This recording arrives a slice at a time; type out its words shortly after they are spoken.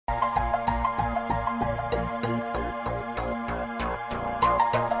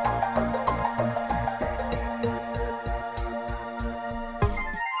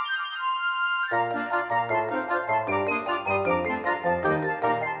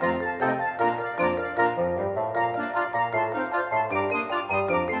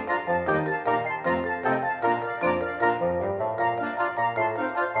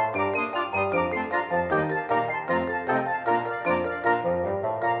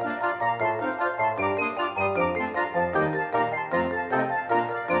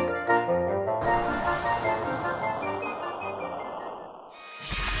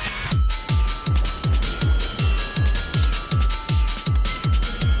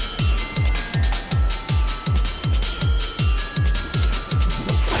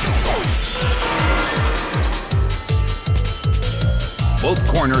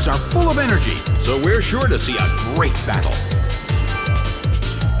corners are full of energy, so we're sure to see a great battle.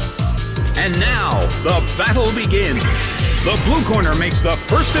 And now, the battle begins. The blue corner makes the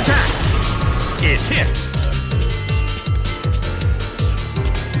first attack. It hits.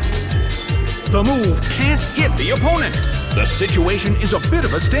 The move can't hit the opponent. The situation is a bit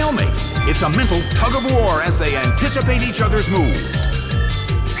of a stalemate. It's a mental tug of war as they anticipate each other's moves.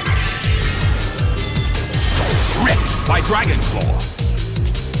 Ripped by Dragon Claw.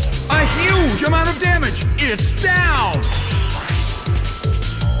 A huge amount of damage. It's down.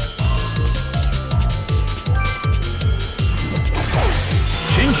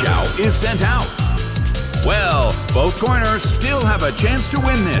 Chinchou is sent out. Well, both corners still have a chance to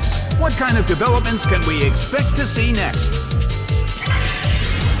win this. What kind of developments can we expect to see next?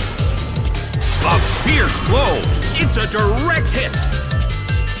 A fierce blow. It's a direct hit.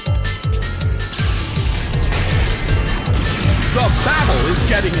 The battle is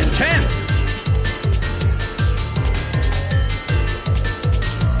getting intense.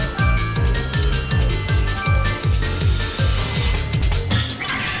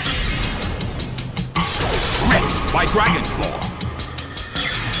 Ripped by Dragon Claw.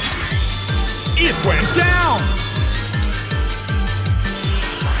 It went down.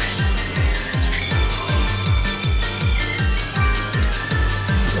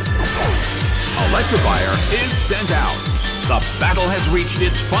 Electivire is sent out. The battle has reached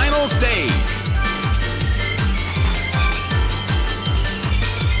its final stage.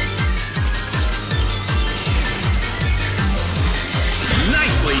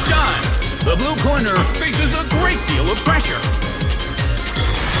 Nicely done! The blue corner faces a great deal of pressure.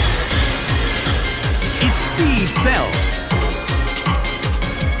 Its speed fell.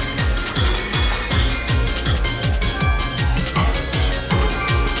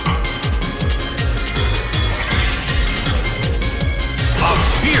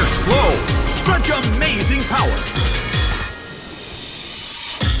 Fierce blow! Such amazing power!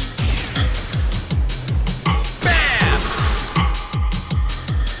 Bam!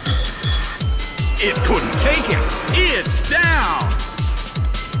 It couldn't take it! It's down!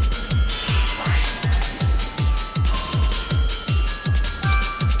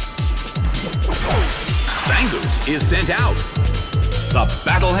 Zangoose is sent out. The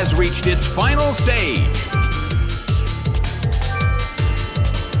battle has reached its final stage.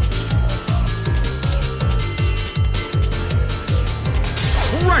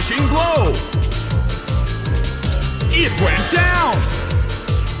 Rushing blow! It went down!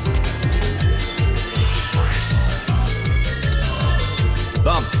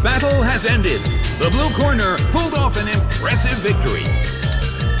 The battle has ended. The blue corner pulled off an impressive victory.